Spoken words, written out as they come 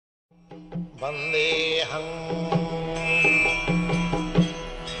Vandeham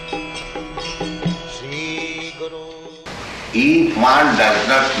Sri Guru. If one does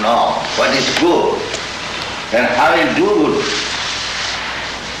not know what is good, then how will do good?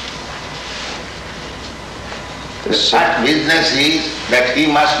 The such business is that he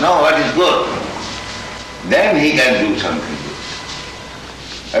must know what is good. Then he can do something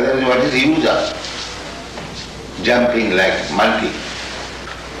good. Otherwise, what is the use of jumping like monkey?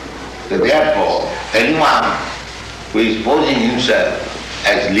 So therefore, anyone who is posing himself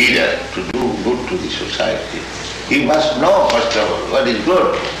as leader to do good to the society, he must know first of all what is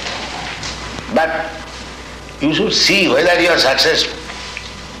good. But you should see whether you are successful.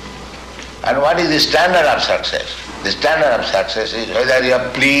 And what is the standard of success? The standard of success is whether you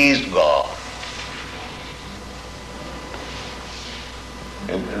have pleased God.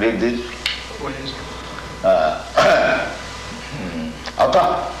 You read this? What is it?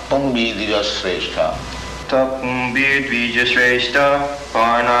 Ata pumbi dijasreshta. Tapumbi dvijashreshta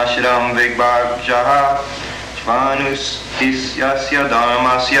parnashram vigbhagjaha jvanus isyasya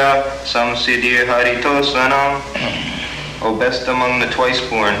dharmasya samsiddhi haritosvanam. O best among the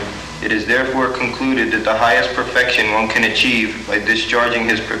twice-born, it is therefore concluded that the highest perfection one can achieve by discharging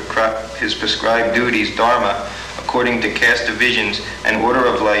his prescribed duties, dharma, according to caste divisions and order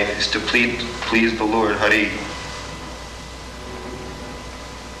of life, is to please the Lord, Hari.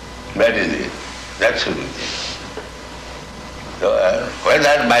 That is it. That should be it. So,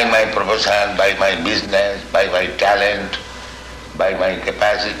 whether by my profession, by my business, by my talent, by my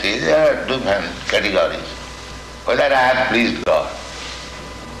capacity, there are different categories. Whether I have pleased God,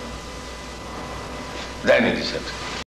 then it is success.